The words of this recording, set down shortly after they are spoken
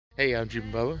Hey, I'm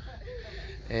Bubba,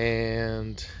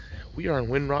 and we are in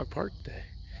Windrock Park today.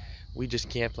 We just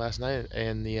camped last night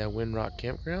in the Windrock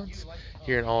campgrounds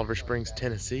here in Oliver Springs,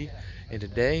 Tennessee, and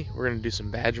today we're going to do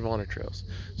some Badge of Honor trails.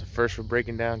 So first we're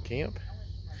breaking down camp,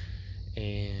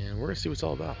 and we're going to see what it's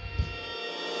all about.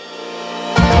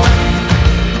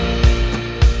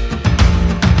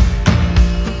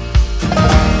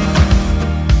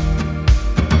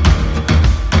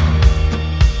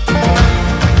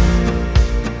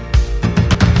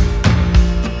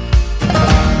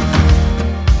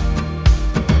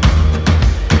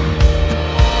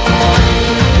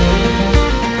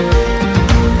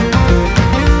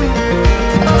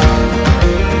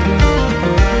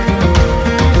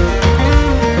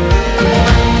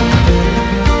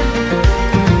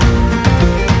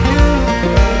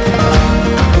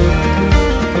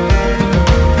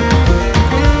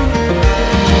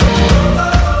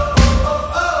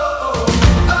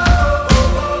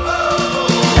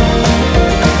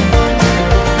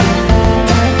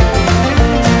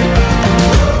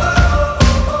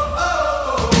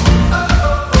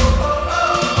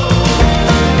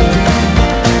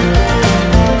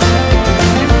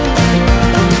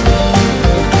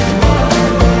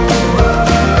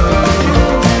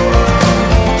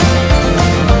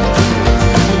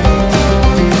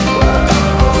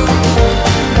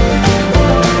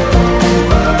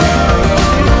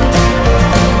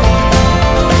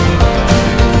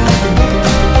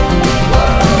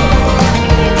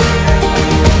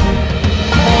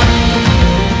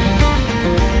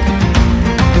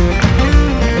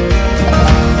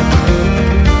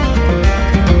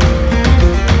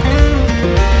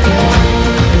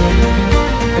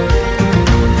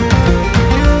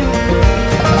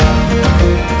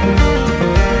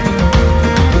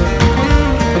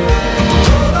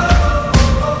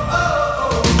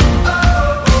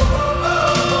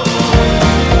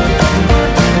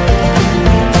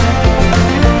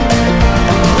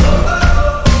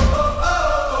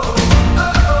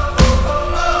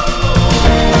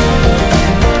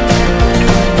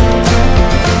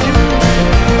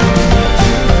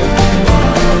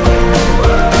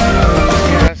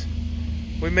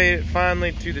 Made it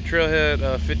finally to the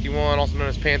trailhead 51, also known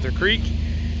as Panther Creek,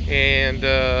 and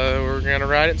we're gonna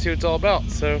ride it and see what it's all about.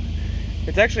 So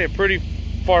it's actually a pretty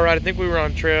far ride. I think we were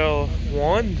on trail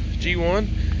 1,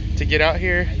 G1, to get out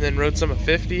here, and then rode some at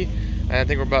 50, and I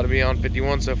think we're about to be on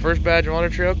 51. So first Badge of Honor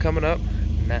trail coming up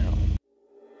now.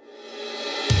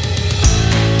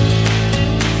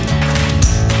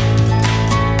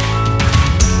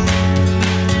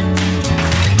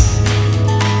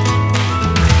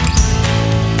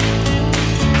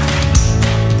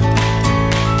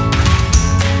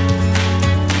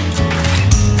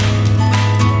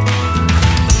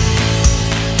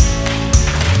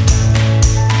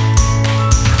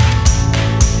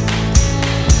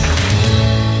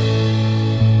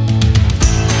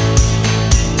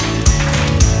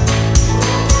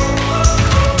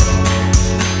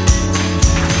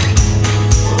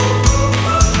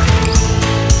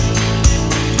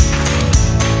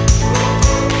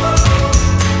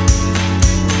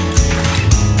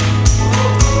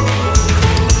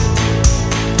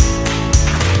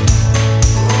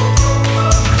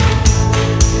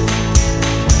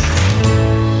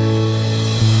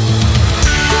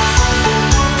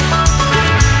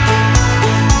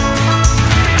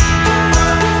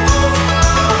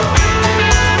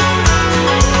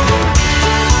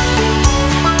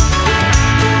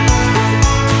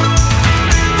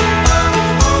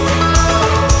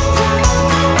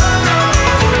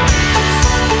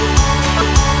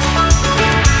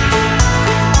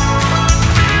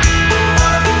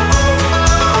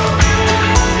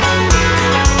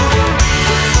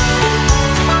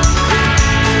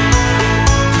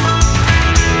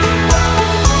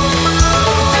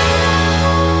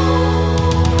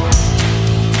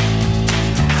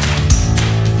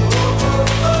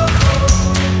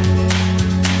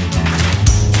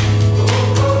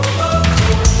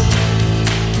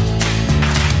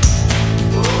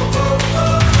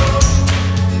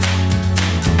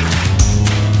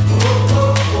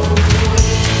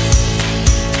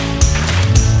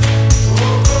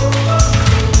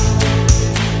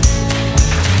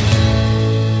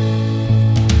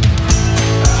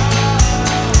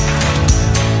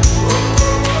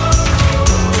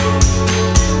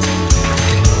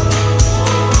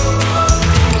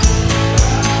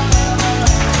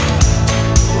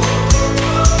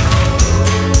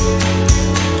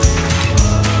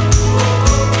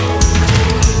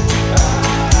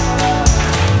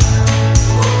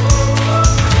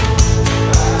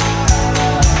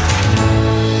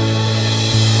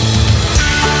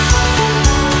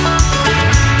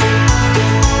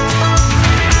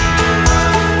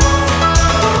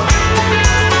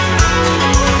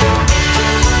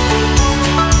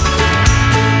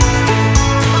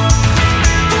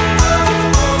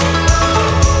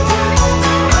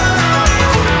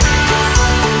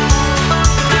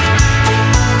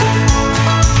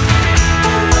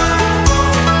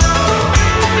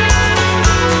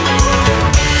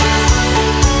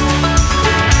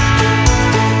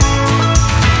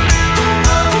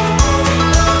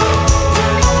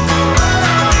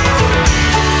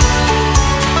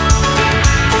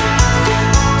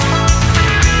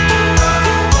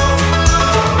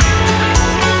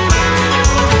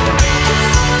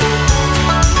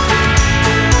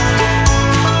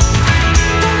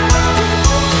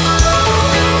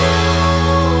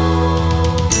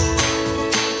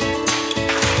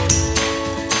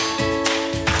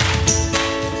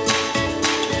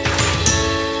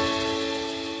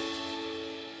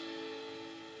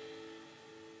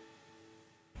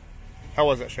 How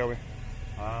was that, Shelby?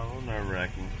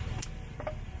 Nerve-wracking.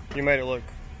 You made it look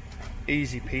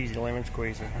easy peasy lemon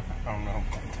squeezy. I don't know.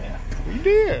 Yeah. You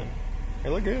did.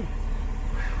 It looked good.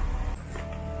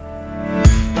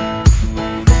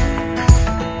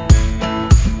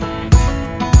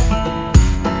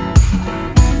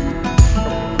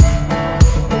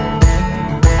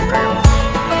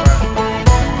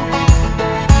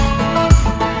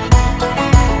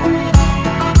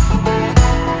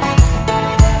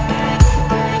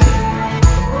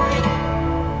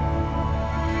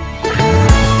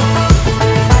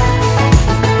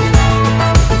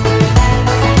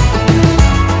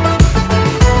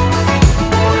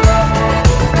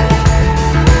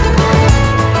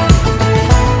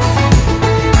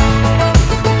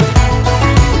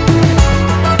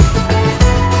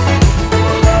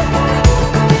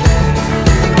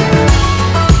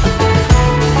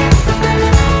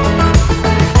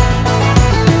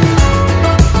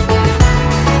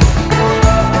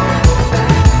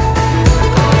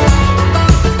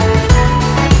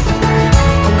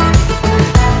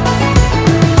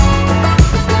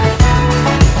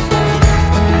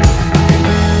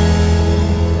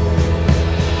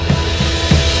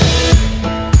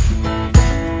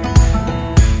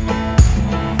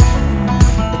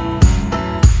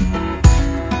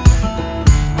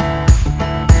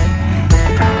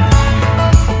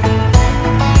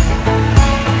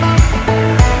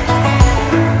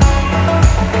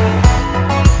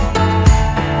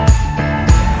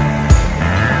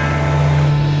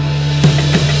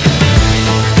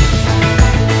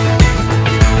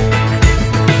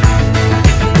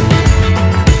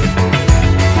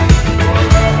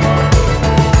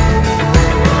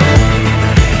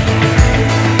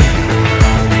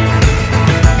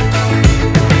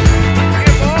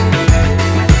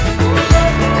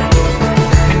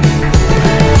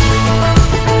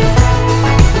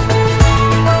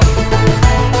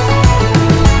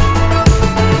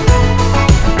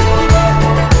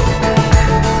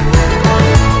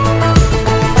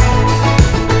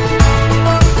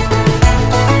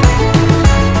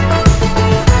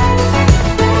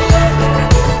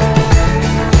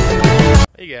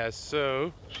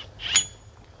 So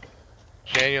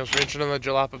Daniel's wrenching on the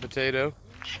jalapa potato.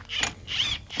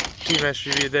 Team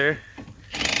SUV there.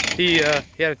 He had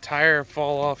a tire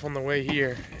fall off on the way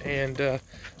here, and well,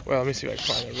 let me see if I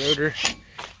can find the rotor.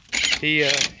 He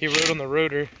rode on the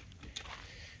rotor,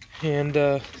 and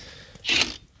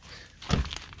it's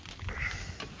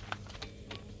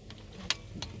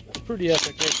pretty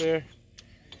epic right there.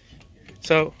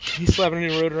 So he's slapping a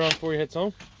new rotor on before he heads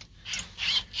home.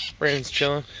 Brandon's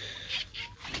chilling.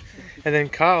 And then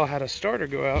Kyle had a starter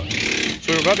go out.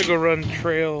 So we're about to go run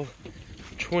trail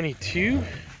 26.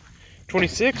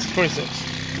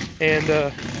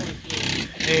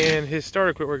 And his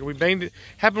starter quit working. We banged it,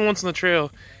 happened once on the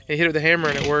trail, and hit it with a hammer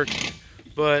and it worked.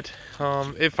 But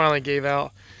it finally gave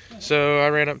out. So I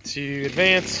ran up to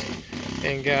Advance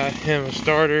and got him a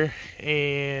starter,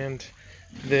 and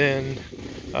then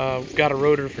got a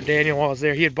rotor for Daniel while I was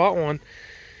there. He had bought one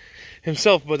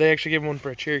himself, but they actually gave him one for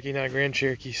a Cherokee, not a Grand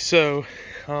Cherokee. So,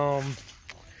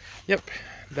 yep,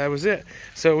 that was it.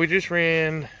 So we just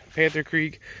ran Panther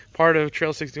Creek, part of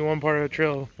Trail 61, part of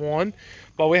Trail 1.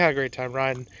 But we had a great time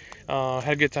riding. Had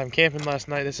a good time camping last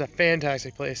night. This is a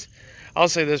fantastic place. I'll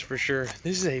say this for sure.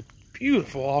 This is a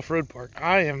beautiful off-road park.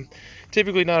 I am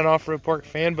typically not an off-road park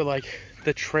fan, but like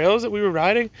the trails that we were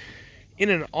riding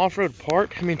in an off-road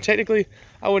park, I mean, technically,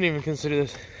 I wouldn't even consider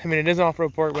this, I mean, it is an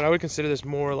off-road park, but I would consider this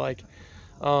more like,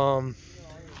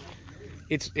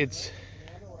 it's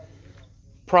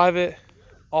private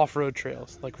off-road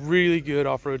trails, like really good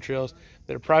off-road trails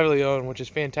that are privately owned, which is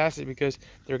fantastic because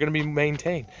they're going to be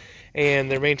maintained, and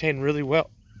they're maintained really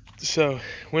well. So,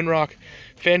 Windrock,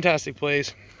 fantastic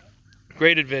place.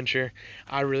 Great adventure.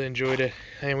 I really enjoyed it,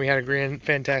 and we had a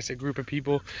fantastic group of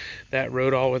people that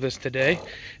rode all with us today,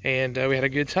 and we had a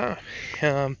good time.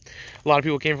 A lot of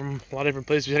people came from a lot of different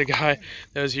places. We had a guy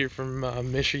that was here from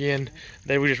Michigan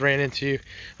that we just ran into.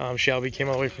 Shelby came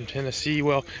all the way from Tennessee,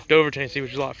 well, Dover, Tennessee,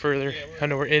 which is a lot further. I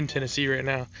know we're in Tennessee right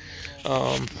now,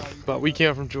 but we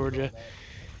came up from Georgia,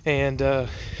 and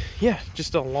yeah,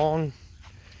 just a long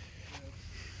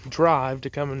drive to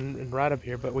come and ride up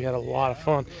here, but we had a lot of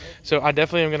fun. So I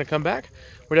definitely am going to come back.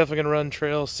 We're definitely going to run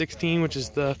trail 16, which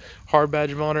is the hard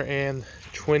badge of honor, and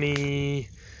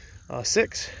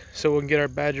 26, so we can get our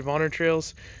badge of honor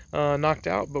trails knocked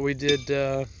out. But we did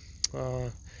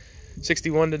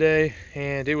 61 today,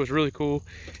 and it was really cool,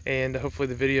 and hopefully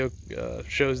the video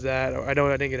shows that. I know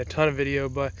I didn't get a ton of video,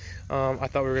 but I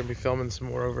thought we were going to be filming some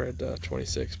more over at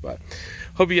 26. But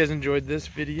hope you guys enjoyed this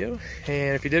video,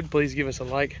 and if you did, please give us a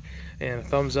like and a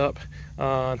thumbs up,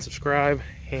 and subscribe.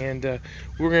 And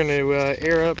we're going to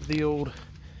air up the old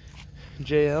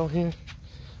JL here,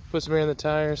 put some air in the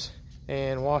tires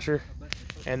and wash her,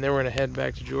 and then we're going to head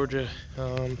back to Georgia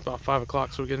about 5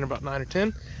 o'clock, so we'll get in about 9 or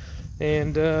 10.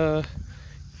 And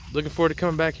looking forward to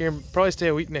coming back here and probably stay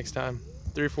a week next time,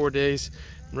 3 or 4 days,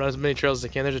 run as many trails as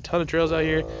I can. There's a ton of trails out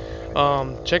here.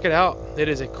 Check it out. It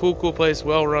is a cool place,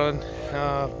 well run,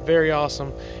 very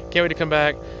awesome. Can't wait to come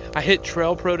back. I hit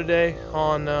Trail Pro today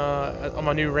on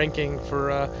my new ranking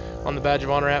for on the Badge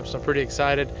of Honor app, so I'm pretty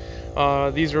excited.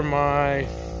 These were my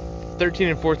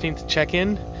 13th and 14th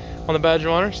check-in on the Badge of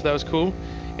Honor, so that was cool.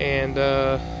 And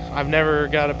I've never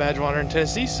got a Badge of Honor in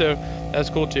Tennessee, so that's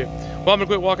cool too. Well, I'm gonna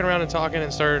quit walking around and talking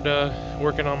and start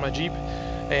working on my Jeep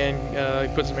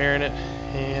and put some air in it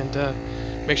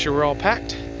and make sure we're all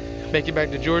packed. Make it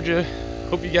back to Georgia.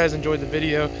 Hope you guys enjoyed the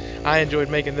video. I enjoyed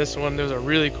making this one. It was a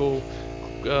really cool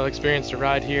experience to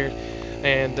ride here.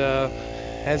 And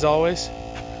as always,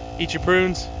 eat your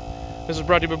prunes. This was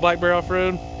brought to you by Black Bear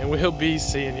Off-Road, and we'll be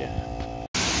seeing you.